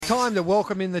time to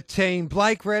welcome in the team,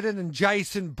 Blake Redden and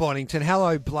Jason Bonington.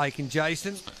 Hello, Blake and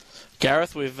Jason.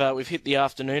 Gareth, we've hit the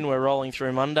afternoon. We're rolling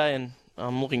through Monday, and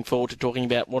I'm looking forward to talking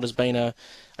about what has been a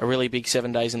really big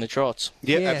 7 days in the trots.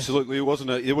 Yeah, absolutely. It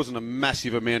wasn't a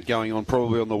massive amount going on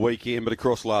probably on the weekend, but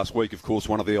across last week, of course,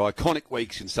 one of the iconic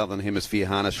weeks in Southern Hemisphere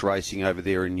harness racing over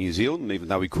there in New Zealand. And even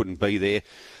though we couldn't be there,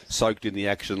 soaked in the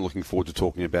action. Looking forward to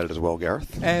talking about it as well,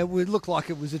 Gareth. It would look like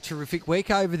it was a terrific week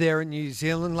over there in New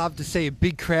Zealand. Love to see a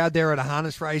big crowd there at a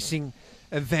harness racing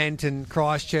event, and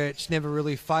Christchurch never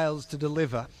really fails to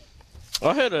deliver.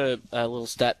 I heard a little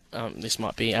stat, this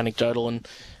might be anecdotal and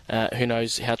who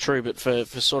knows how true, but for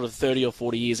sort of 30 or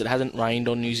 40 years it hasn't rained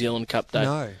on New Zealand Cup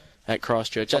Day at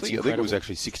Christchurch. That's incredible. I think it was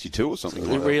actually 62 or something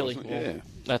like that. Really?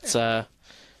 Yeah.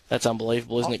 That's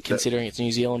unbelievable, isn't it, considering it's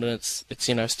New Zealand and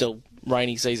it's still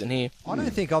rainy season here. I don't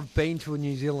think I've been to a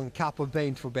New Zealand Cup. I've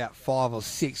been to about 5 or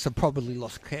 6. I've probably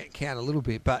lost count a little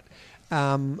bit, but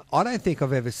I don't think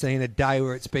I've ever seen a day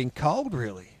where it's been cold,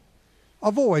 really.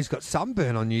 I've always got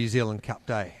sunburn on New Zealand Cup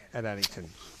Day at Addington.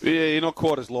 Yeah, you're not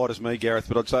quite as light as me, Gareth,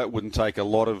 but I'd say it wouldn't take a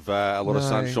lot of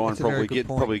sunshine.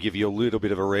 Probably give you a little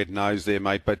bit of a red nose there,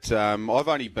 mate. But I've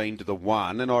only been to the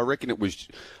one, and I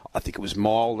think it was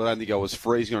mild. I don't think I was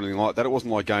freezing or anything like that. It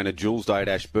wasn't like going to Jules Day at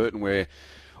Ashburton where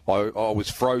I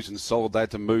was frozen solid. They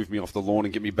had to move me off the lawn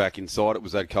and get me back inside. It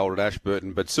was that cold at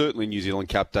Ashburton. But certainly New Zealand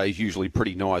Cup Day is usually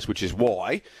pretty nice, which is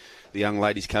why the young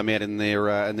ladies come out in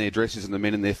their dresses and the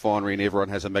men in their finery, and everyone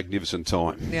has a magnificent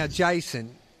time. Now,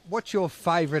 Jason, what's your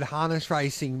favourite harness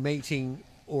racing meeting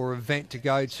or event to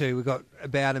go to? We've got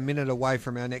about a minute away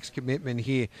from our next commitment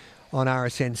here on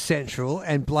RSN Central.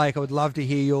 And Blake, I would love to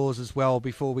hear yours as well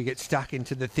before we get stuck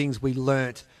into the things we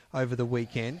learnt over the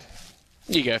weekend.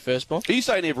 You go first, Bob. Are you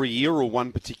saying every year or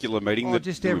one particular meeting?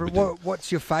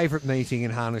 What's your favourite meeting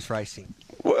in harness racing?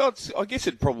 Well, I guess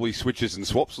it probably switches and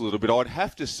swaps a little bit. I'd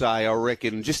have to say, I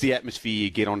reckon, just the atmosphere you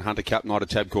get on Hunter Cup night at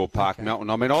Tabcorp Park, Melton.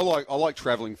 I mean, I like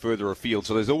travelling further afield,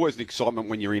 so there's always an excitement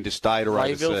when you're interstate or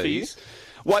overseas.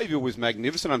 Wayville was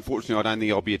magnificent. Unfortunately, I don't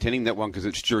think I'll be attending that one because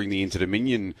it's during the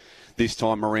Inter-Dominion this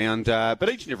time around. But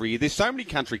each and every year, there's so many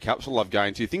country cups I love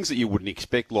going to, things that you wouldn't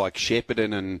expect, like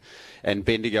Shepparton and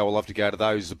Bendigo. I love to go to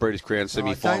those, the British Crown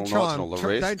semi-final nights and all the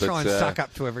rest. Don't try and suck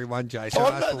up to everyone, Jason.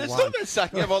 It's not about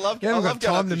sucking up. I love you haven't got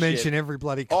time to mention every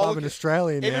bloody club in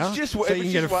Australia now, so you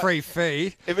can get a free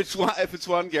feed. If it's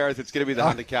one, Gareth, it's going to be the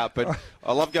Hunter Cup. But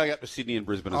I love going up to Sydney and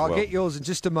Brisbane as well. I'll get yours in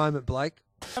just a moment, Blake.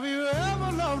 Have you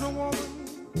ever loved a woman?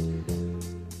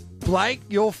 Blake,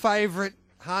 your favourite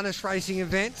harness racing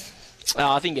event?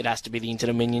 I think it has to be the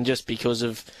Inter-Dominion, just because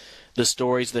of the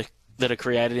stories that are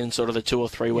created in sort of the 2 or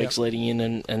 3 weeks leading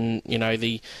in, and you know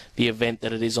the event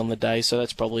that it is on the day. So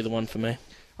that's probably the one for me.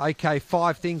 Okay,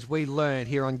 5 things we learned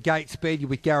here on Gait Speed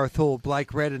with Gareth Hall,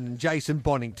 Blake Redden and Jason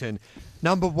Bonington.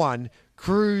 Number 1,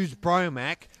 Cruz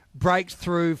Bromack breaks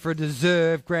through for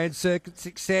deserved Grand Circuit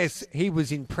success. He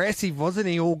was impressive, wasn't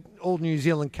he, all New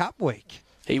Zealand Cup week?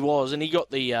 He was, and he got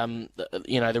the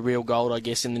real gold, I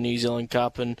guess, in the New Zealand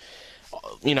Cup. And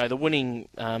the winning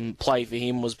play for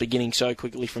him was beginning so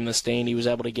quickly from the stand. He was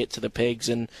able to get to the pegs,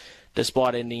 and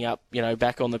despite ending up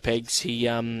back on the pegs, he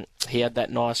had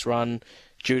that nice run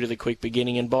due to the quick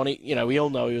beginning. And Bonnie, we all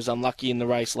know he was unlucky in the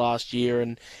race last year,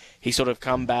 and he sort of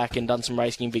come back and done some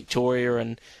racing in Victoria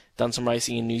and done some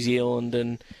racing in New Zealand,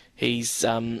 and he's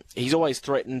always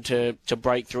threatened to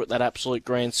break through at that absolute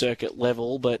Grand Circuit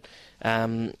level, but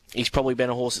he's probably been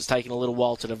a horse that's taken a little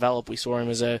while to develop. We saw him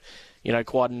as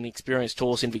quite an experienced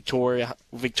horse in Victoria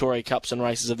Cups and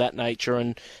races of that nature,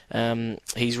 and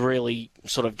he's really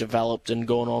sort of developed and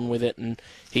gone on with it, and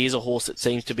he is a horse that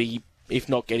seems to be, if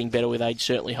not getting better with age,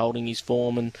 certainly holding his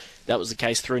form, and that was the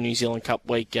case through New Zealand Cup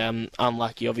week.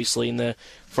 Unlucky, obviously, in the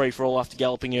free-for-all after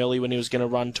galloping early when he was going to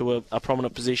run to a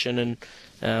prominent position,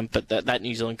 but that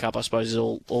New Zealand Cup, I suppose, is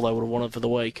all they would have wanted for the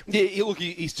week. Yeah, look,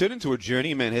 he's turned into a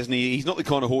journeyman, hasn't he? He's not the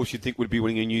kind of horse you'd think would be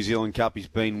winning a New Zealand Cup. He's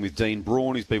been with Dean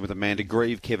Braun, he's been with Amanda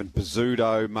Grieve, Kevin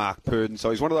Pizzuto, Mark Purdon,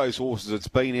 so he's one of those horses that's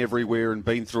been everywhere and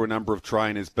been through a number of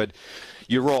trainers, but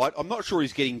you're right. I'm not sure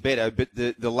he's getting better, but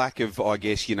the lack of, I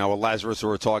guess, a Lazarus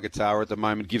or a Tiger Tower at the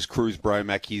moment gives Cruz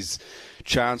Bromack his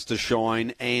chance to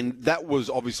shine, and that was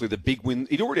obviously the big win.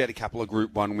 He'd already had a couple of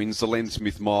Group 1 wins, the Len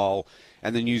Smith Mile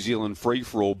and the New Zealand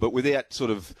Free-for-All, but without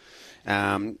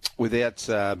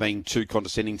being too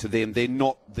condescending to them, they're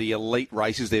not the elite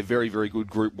races. They're very, very good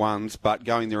Group 1s, but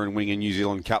going there and winning a New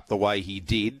Zealand Cup the way he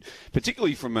did,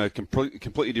 particularly from a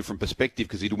completely different perspective,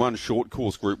 because he'd won short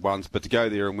course Group 1s, but to go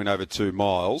there and win over 2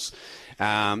 miles,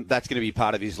 that's going to be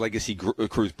part of his legacy,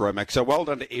 Cruz Bromack. So well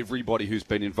done to everybody who's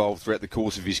been involved throughout the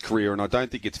course of his career, and I don't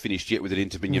think it's finished yet with an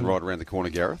Inter-Dominion right around the corner,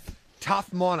 Gareth.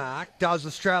 Tough Monarch does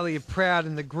Australia proud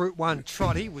in the Group 1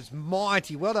 trot. He was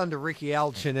mighty. Well done to Ricky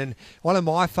Elchin. And one of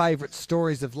my favourite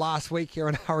stories of last week here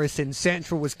on RSN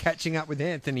Central was catching up with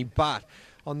Anthony Butt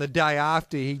on the day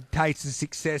after he tasted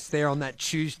success there on that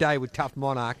Tuesday with Tough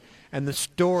Monarch. And the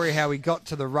story how he got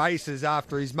to the races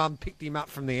after his mum picked him up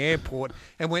from the airport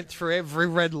and went through every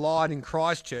red light in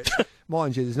Christchurch.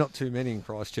 Mind you, there's not too many in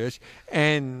Christchurch.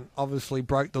 And obviously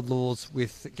broke the laws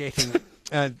with getting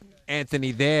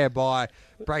Anthony there by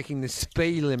breaking the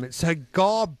speed limit. So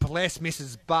God bless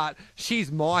Mrs. Butt.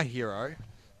 She's my hero.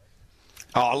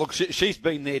 Oh, look, she's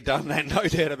been there, done that, no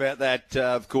doubt about that.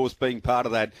 Of course, being part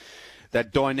of that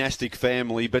dynastic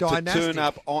family, but to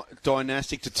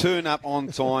turn up on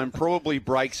time, probably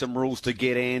break some rules to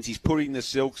get Anne's. He's putting the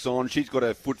silks on. She's got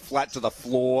her foot flat to the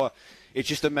floor. It's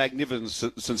just a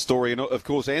magnificent story. And, of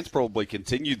course, Ant's probably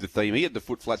continued the theme. He had the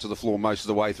foot flat to the floor most of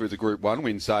the way through the Group 1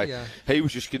 win. So he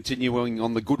was just continuing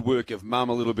on the good work of Mum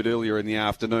a little bit earlier in the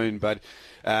afternoon. But,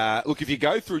 look, if you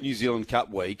go through New Zealand Cup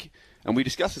week, and we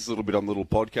discussed this a little bit on the little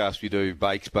podcast we do,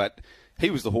 Bakes, but he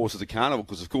was the horse of the carnival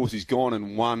because, of course, he's gone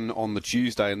and won on the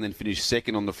Tuesday and then finished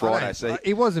second on the Friday. So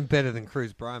he wasn't better than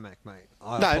Cruz Bromack, mate.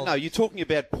 No, you're talking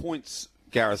about points,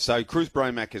 Gareth. So Cruz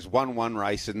Bromack has won one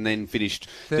race and then finished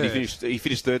third. He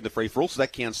finished third in the free-for-all, so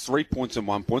that counts 3 points and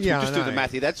 1 point. So just do the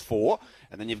math here. That's 4.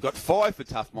 And then you've got 5 for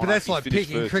Tough Monarch. But that's like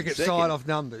picking cricket side off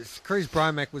numbers. Cruz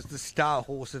Bromack was the star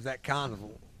horse of that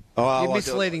carnival. Oh, you're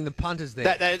misleading the punters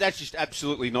there. That's just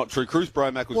absolutely not true. Cruz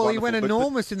Bromack was wonderful. Well, he went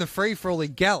enormous in the free-for-all. He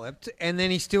galloped, and then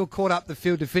he still caught up the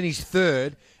field to finish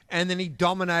third, and then he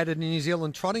dominated the New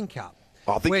Zealand Trotting Cup.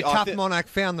 Tough Monarch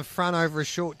found the front over a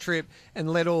short trip and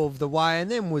led all of the way,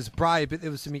 and then was brave, but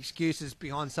there was some excuses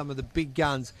behind some of the big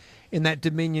guns in that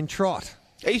Dominion trot.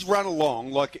 He's run along,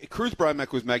 like Cruz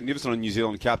Bromack was magnificent on New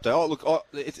Zealand Cup Day. Oh, look,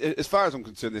 as far as I'm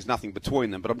concerned, there's nothing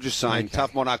between them, but I'm just saying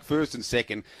Tough Monarch first and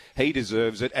second, he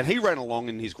deserves it, and he ran along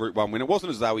in his Group 1 win. It wasn't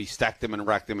as though he stacked them and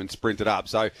racked them and sprinted up.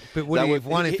 So, but would he have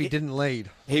won if he didn't lead?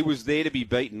 He was there to be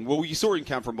beaten. Well, you saw him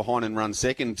come from behind and run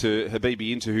second to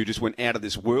Habibi Inter, who just went out of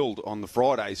this world on the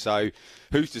Friday. So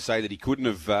who's to say that he couldn't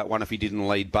have won if he didn't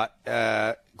lead? But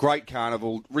great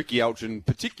carnival. Ricky Elchin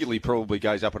particularly probably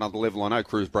goes up another level. I know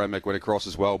Cruz Bromack went across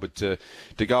as well, but to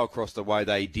go across the way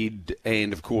they did,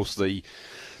 and of course the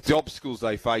obstacles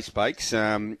they face, Bakes,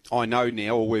 I know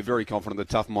now, or we're very confident that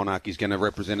Tough Monarch is going to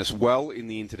represent us well in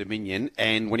the Inter-Dominion,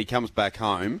 and when he comes back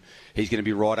home, he's going to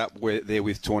be right up there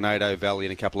with Tornado Valley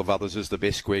and a couple of others as the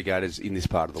best square gators in this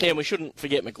part of the world. Yeah, and we shouldn't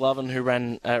forget McLovin, who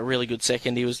ran a really good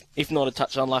second. He was, if not a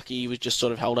touch unlucky, he was just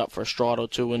sort of held up for a stride or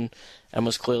two and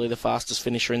was clearly the fastest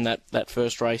finisher in that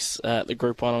first race, the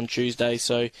Group 1 on Tuesday.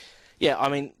 So, yeah, I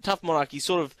mean, Tough Monarch,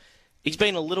 he's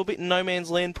been a little bit in no man's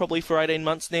land probably for 18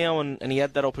 months now, and he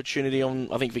had that opportunity on,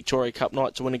 I think, Victoria Cup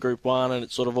night to win a Group 1, and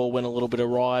it sort of all went a little bit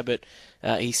awry, but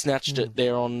he snatched it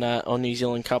there on New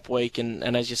Zealand Cup week, and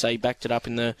as you say, backed it up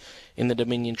in the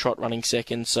Dominion trot running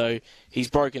second, so he's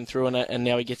broken through in it, and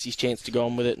now he gets his chance to go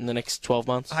on with it in the next 12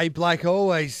 months. Hey, Blake, I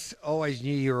always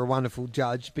knew you were a wonderful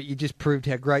judge, but you just proved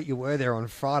how great you were there on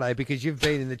Friday, because you've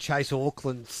been in the Chase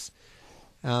Auckland's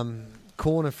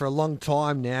corner for a long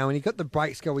time now, and he got the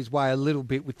breaks go his way a little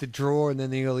bit with the draw and then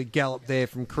the early gallop there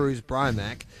from Cruz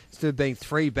Bromack. Instead of being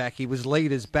 3 back, he was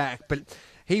leaders back, but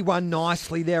he won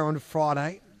nicely there on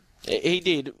Friday. He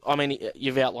did. I mean,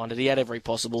 you've outlined it. He had every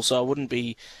possible, so I wouldn't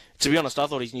be... To be honest, I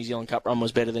thought his New Zealand Cup run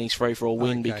was better than his free-for-all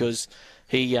win because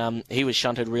he was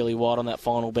shunted really wide on that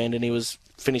final bend, and he was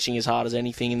finishing as hard as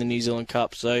anything in the New Zealand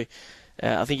Cup, so...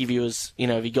 I think if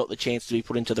he got the chance to be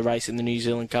put into the race in the New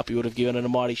Zealand Cup, he would have given it a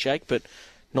mighty shake, but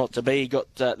not to be. He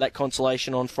got that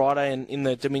consolation on Friday, and in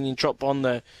the Dominion Trot on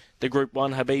the Group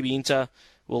 1, Habibi Inter,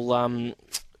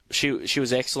 she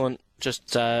was excellent.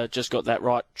 Just got that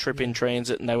right trip in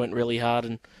transit, and they went really hard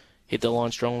and hit the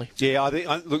line strongly. Yeah,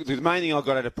 look, the main thing I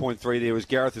got out of point 3 there was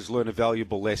Gareth has learned a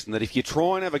valuable lesson that if you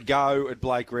try and have a go at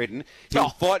Blake Redden, he'll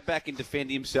fight back and defend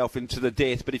himself into the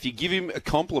death, but if you give him a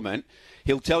compliment,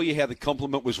 he'll tell you how the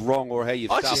compliment was wrong or how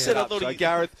you've stuffed it up. So,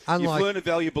 Gareth, you've learned a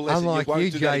valuable lesson. You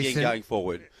won't do that again going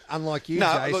forward. Unlike you,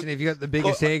 Jason, if you've got the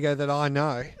biggest ego that I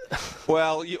know.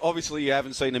 Well, obviously you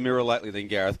haven't seen a mirror lately then,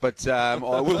 Gareth, but I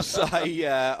will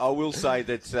say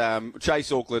that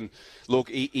Chase Auckland, look,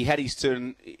 he had his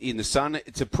turn in the sun.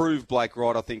 To prove Blake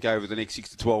right, I think over the next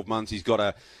 6 to 12 months he's got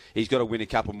to win a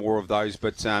couple more of those,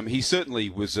 but he certainly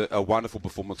was a wonderful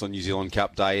performance on New Zealand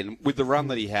Cup Day, and with the run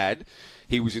that he had,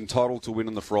 he was entitled to win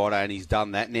on the Friday, and he's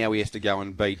done that. Now he has to go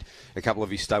and beat a couple of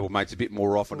his stablemates a bit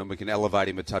more often, and we can elevate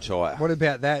him a touch higher. What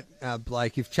about that,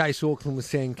 Blake? If Chase Auckland was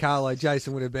San Carlo,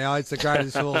 Jason would have now. It's the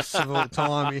greatest horse of all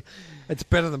time. It's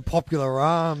better than Popular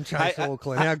Arm, Chase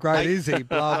Auckland. How great is he?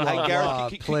 Blah, blah, blah.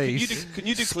 Please. Can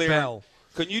you declare...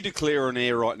 Can you declare on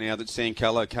air right now that San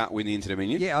Carlo can't win the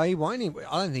Inter-Dominion? Yeah, he won't.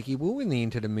 I don't think he will win the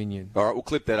Inter-Dominion. All right, we'll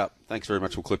clip that up. Thanks very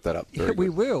much. We'll clip that up. Yeah, we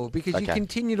will, because you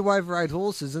continue to overrate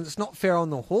horses, and it's not fair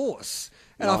on the horse.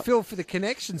 And I feel for the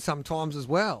connection sometimes as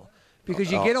well, because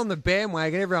you get on the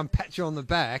bandwagon, everyone pats you on the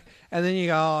back, and then you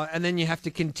go, and then you have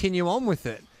to continue on with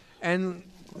it. And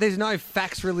there's no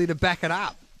facts really to back it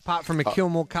up, apart from a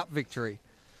Kilmore Cup victory.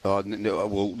 No,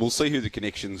 we'll see who the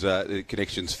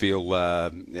connections feel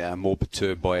more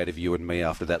perturbed by out of you and me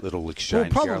after that little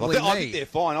exchange. Well, probably I think they're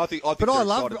fine. I think I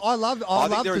love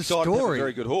the story. To have a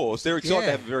very good horse. They're excited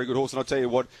to have a very good horse, and I'll tell you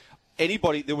what.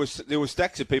 Anybody, there were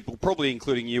stacks of people, probably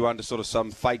including you, under sort of some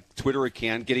fake Twitter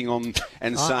account, getting on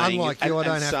and saying, unlike you, I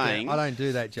don't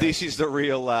do that, Jason. This is the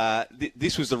real.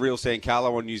 This was the real San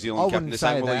Carlo on New Zealand Cup. And they're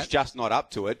saying, well, he's just not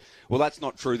up to it. Well, that's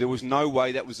not true. There was no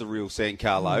way that was the real San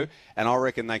Carlo, and I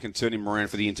reckon they can turn him around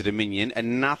for the Inter-Dominion,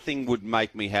 and nothing would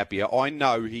make me happier. I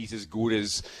know he's as good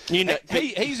as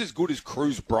he's as good as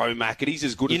Cruz Bromack, and he's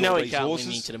as good as all these horses. You know he can't win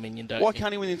the Inter-Dominion, don't you? Why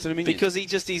can't he win the Inter-Dominion? Because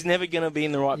he's never going to be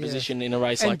in the right position in a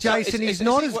race like that. And Jason, he's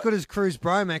not as good as Cruz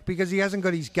Bromack because he hasn't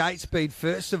got his gate speed,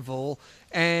 first of all,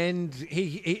 and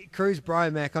Cruz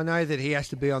Bromack, I know that he has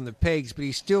to be on the pegs, but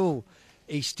he still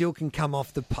can come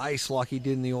off the pace like he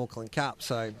did in the Auckland Cup.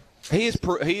 So he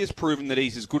has proven that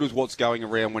he's as good as what's going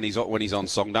around when he's on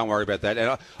song. Don't worry about that. And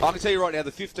I can tell you right now,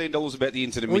 the $15 about the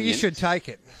Inter-Dominion. Well, you should take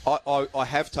it. I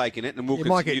have taken it, and we'll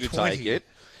continue to take it.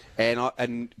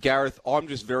 And Gareth, I'm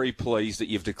just very pleased that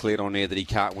you've declared on air that he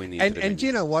can't win the Inter-Dominion. And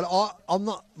you know what? I'm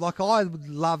not like, I would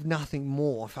love nothing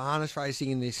more for harness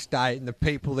racing in this state and the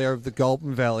people there of the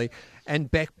Goulburn Valley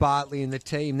and Beck Bartley and the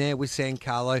team there with San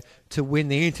Carlo to win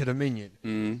the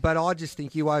Inter-Dominion. But I just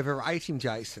think you overrate him,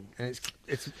 Jason, and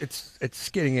it's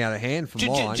getting out of hand for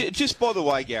mine. Just by the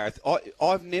way, Gareth,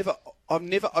 I've never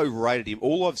overrated him.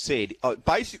 All I've said,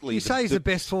 basically... You say he's the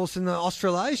best horse in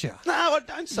Australasia. No, I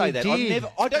don't say that.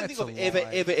 I don't think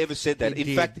I've ever said that.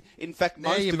 In fact, now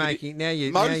most you're of making, it... now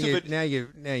you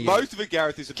Most of it,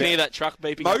 Gareth, is about... Can you hear that truck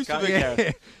beeping? Most of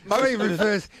it,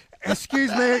 Gareth. Excuse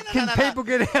me, can people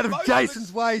get out of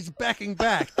Jason's way? He's backing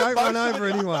back. Don't run over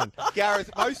anyone.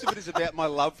 Gareth, most of it is about my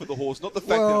love for the horse, not the fact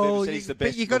that I've never said he's the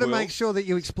best. But you've got to make sure that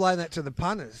you explain that to the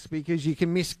punters, because you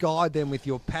can misguide them with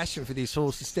your passion for this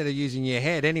horse instead of using your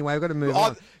head. Anyway, we've got to move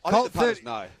on. I think the punters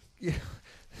know. Yeah,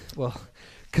 well,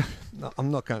 no,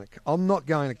 I'm not going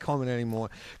to comment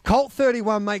anymore. Colt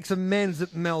 31 makes amends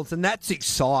at Mel's, and that's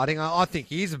exciting. I think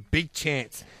he's a big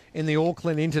chance in the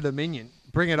Auckland Inter-Dominion.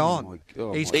 Bring it on.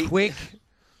 He's quick.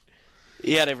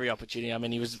 He had every opportunity. I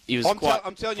mean, he was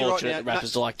I'm telling you right now, that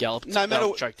Raptors like galloped. No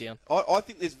matter choked down. I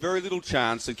think there's very little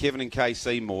chance that Kevin and Kay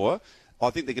Seymour, I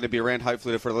think they're going to be around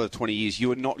hopefully for another 20 years.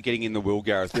 You are not getting in the will,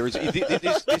 Gareth. There is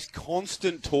this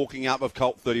constant talking up of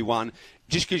Colt 31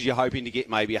 just because you're hoping to get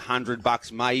maybe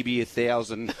 $100, maybe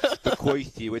 $1,000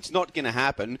 bequeathed to you. It's not going to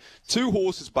happen. Two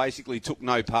horses basically took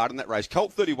no part in that race.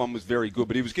 Colt 31 was very good,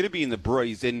 but he was going to be in the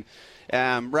breeze. Then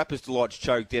Rapper's Delight's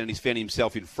choked down and he's found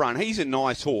himself in front. He's a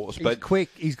nice horse, but he's quick.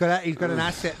 He's got an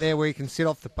asset there where he can sit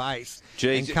off the pace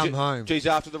and come home. Geez,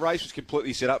 after the race was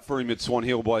completely set up for him at Swan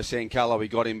Hill by San Carlo, he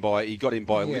got him by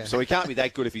a lip. So he can't be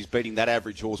that good if he's beating that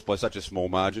average horse by such a small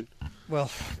margin. Well,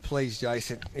 please,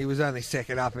 Jason. He was only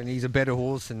second up, and he's a better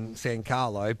horse than San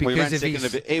Carlo. Because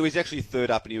he was actually third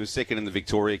up, and he was second in the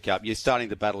Victoria Cup. You're starting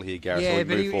the battle here, Gareth. Yeah, so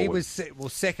but he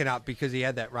was second up because he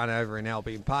had that run over in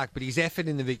Albion Park. But his effort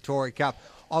in the Victoria Cup,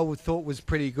 I would thought was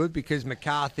pretty good because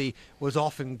McCarthy was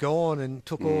off and gone and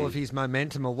took all of his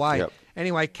momentum away. Yep.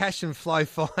 Anyway, Cash and Flow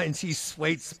finds his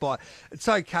sweet spot. It's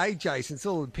okay, Jason. It's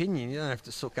all opinion. You don't have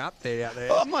to sook up there out there.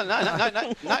 Oh,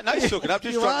 no sooking up.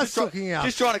 Sooking up.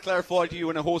 Just trying to clarify to you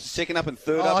when a horse is second up and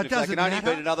third up. And if they can only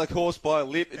beat another horse by a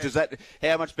lip,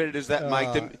 how much better does that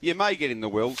make them? You may get in the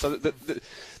will. So the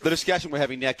discussion we're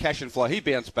having now, Cash and Flow, he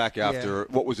bounced back after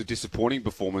what was a disappointing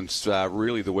performance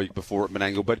really the week before at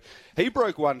Menangle. But he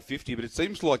broke 150, but it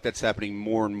seems like that's happening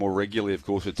more and more regularly, of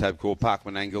course, at Tabcorp Park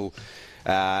Menangle.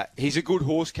 He's a good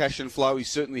horse, Cash and Flow. He's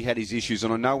certainly had his issues,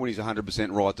 and I know when he's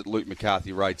 100% right that Luke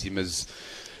McCarthy rates him as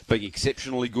being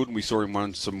exceptionally good, and we saw him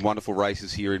run some wonderful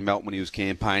races here in Melton when he was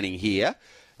campaigning here.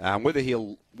 Whether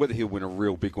he'll win a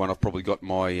real big one, I've probably got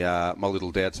my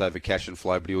little doubts over Cash and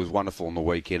Flow, but he was wonderful on the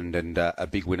weekend and a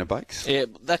big winner, Bakes. Yeah,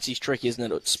 that's his trick, isn't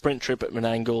it? It's sprint trip at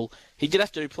Menangle. He did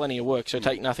have to do plenty of work, so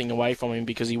take nothing away from him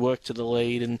because he worked to the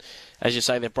lead, and as you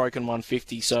say, they've broken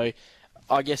 150, so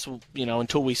I guess,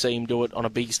 until we see him do it on a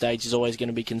big stage, there's always going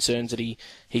to be concerns that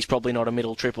he's probably not a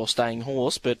middle trip or staying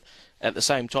horse, but at the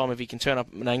same time, if he can turn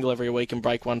up an angle every week and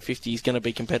break 150, he's going to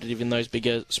be competitive in those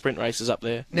bigger sprint races up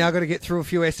there. Now I've got to get through a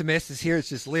few SMSs here. It's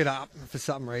just lit up for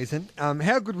some reason.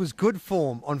 How good was good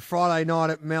form on Friday night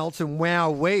at Melton?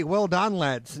 Wowee. Well done,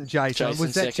 lads and Jason.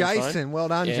 Was that Jason? Phone. Well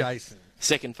done, Jason.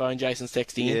 Second phone, Jason's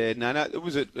texting in. Yeah, no, it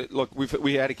was look.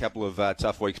 We had a couple of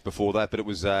tough weeks before that, but it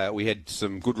was we had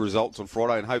some good results on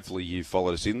Friday, and hopefully you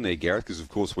followed us in there, Gareth, because of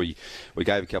course we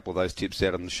gave a couple of those tips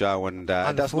out on the show, and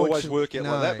it doesn't always work out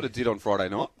like that, but it did on Friday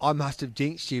night. I must have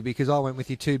jinxed you because I went with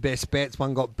your two best bets.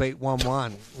 One got beat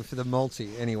 1-1 for the multi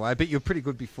anyway, but you were pretty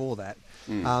good before that,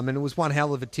 and it was one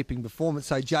hell of a tipping performance.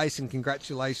 So Jason,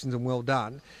 congratulations and well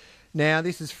done. Now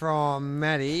this is from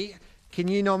Maddie. Can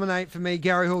you nominate for me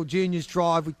Gary Hall Jr.'s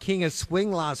drive with King of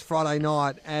Swing last Friday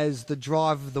night as the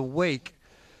drive of the week?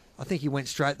 I think he went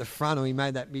straight at the front, or he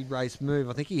made that mid-race move.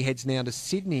 I think he heads now to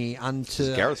Sydney This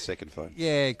is Gareth's second phone.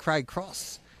 Yeah, Craig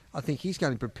Cross. I think he's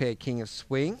going to prepare King of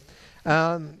Swing.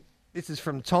 This is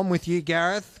from Tom with you,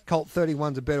 Gareth. Colt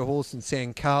 31's a better horse than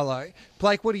San Carlo.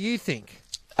 Blake, what do you think?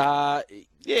 Yeah,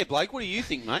 Blake, what do you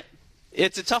think, mate?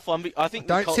 It's a tough one. I think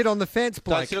Don't sit on the fence,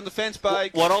 Blake. Don't sit on the fence,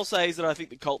 Blake. What I'll say is that I think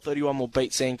the Colt 31 will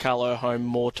beat San Carlo home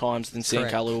more times than San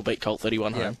Carlo will beat Colt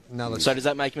 31 home. So does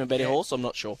that make him a better horse? I'm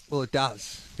not sure. Well, it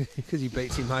does, because he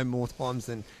beats him home more times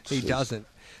than he doesn't.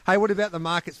 Hey, what about the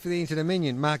markets for the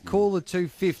Inter-Dominion? Markula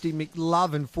 250,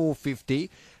 McLovin 450,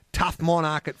 Tough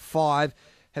Monarch at 5,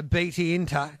 Habiti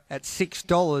Inter at $6,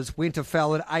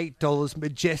 Winterfell at $8,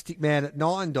 Majestic Man at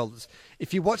 $9.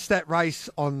 If you watch that race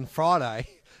on Friday,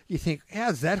 you think,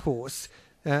 how's that horse?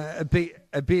 A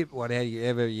bit,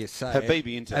 whatever you say.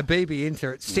 Habibi Inter. Habibi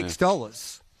Inter at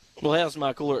 $6. Well, how's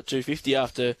Markula at 250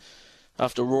 after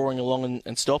roaring along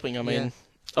and stopping? I mean,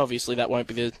 obviously that won't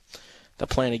be the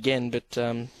plan again,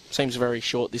 but seems very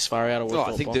short this far out.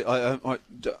 I think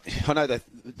I know that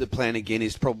the plan again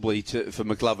is probably for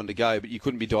McLovin to go, but you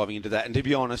couldn't be diving into that. And to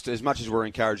be honest, as much as we're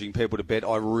encouraging people to bet,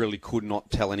 I really could not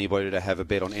tell anybody to have a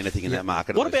bet on anything in that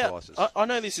market. What about? I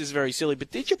know this is very silly, but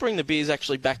did you bring the beers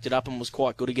actually backed it up and was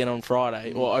quite good again on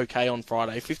Friday, or okay on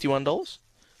Friday? $51,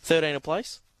 13 a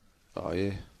place. Oh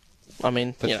yeah, I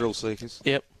mean, for thrill seekers.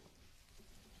 Yep.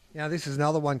 Now, this is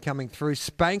another one coming through.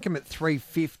 Spankham at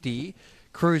 $3.50.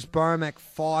 Cruise Bomac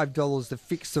 $5. The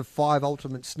Fix of 5.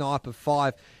 Ultimate Sniper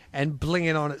 5. And Bling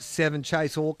It On at 7.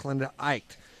 Chase Auckland at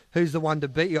 8. Who's the one to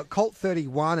beat? You got Colt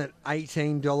 31 at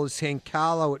 $18. San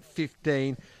Carlo at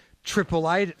 $15. Triple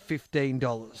Eight at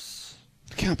 $15.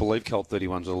 I can't believe Colt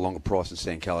 31's at a longer price than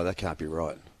San Carlo. That can't be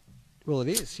right. Well, it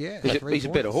is, yeah. He's a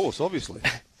better horse, obviously.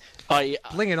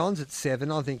 Bling It On's at 7.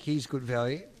 I think he's good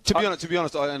value. To be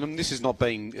honest, and this is not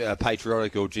being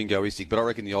patriotic or jingoistic, but I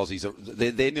reckon the Aussies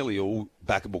they're nearly all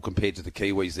backable compared to the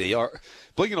Kiwis. There,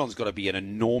 Bling It On's got to be an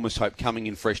enormous hope coming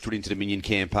in fresh to an Inter-Dominion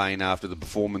campaign after the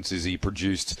performances he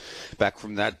produced back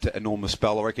from that enormous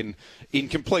spell. I reckon, in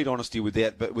complete honesty,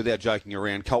 without joking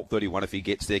around, Colt 31, if he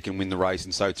gets there, can win the race,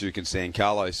 and so too can San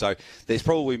Carlo. So there's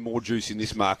probably more juice in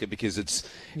this market because it's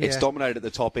dominated at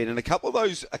the top end, and a couple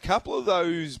of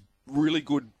those really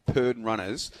good Purden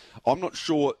runners. I'm not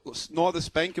sure, neither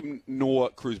Spankham nor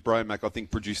Cruise Bromac, I think,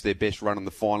 produced their best run in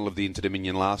the final of the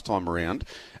Inter-Dominion last time around,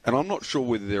 and I'm not sure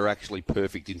whether they're actually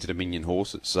perfect Inter-Dominion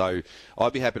horses, so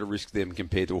I'd be happy to risk them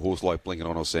compared to a horse like Bling It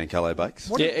On or San Carlo Bakes.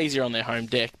 Yeah, easier on their home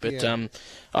deck, but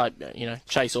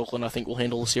Chase Auckland I think will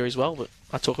handle the series well, but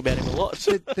I talk about him a lot.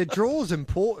 The draw's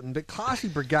important, but Classy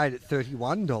Brigade at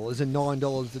 $31 and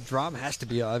 $9 the drum has to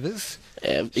be overs.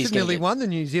 He's nearly won the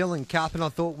New Zealand Cup, and I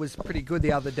thought was pretty good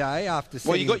the other day after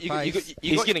setting pace.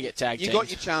 He's going to get tagged. You got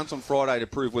your chance on Friday to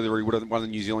prove whether he would have won the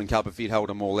New Zealand Cup if he'd held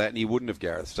them all out, and he wouldn't have,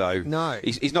 Gareth. So no,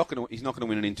 he's not going to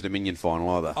win an Inter-Dominion final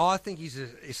either. I think he's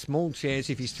a small chance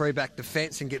if he's three-back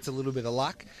defence and gets a little bit of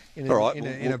luck in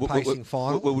a pacing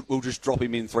final. We'll just drop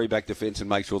him in three-back defence and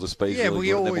make sure the speed's really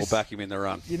good, and then we'll back him in the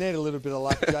run. You need a little bit of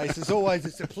luck, Jace. As always,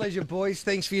 it's a pleasure, boys.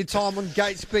 Thanks for your time on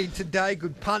Gait Speed today.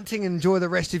 Good punting. Enjoy the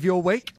rest of your week.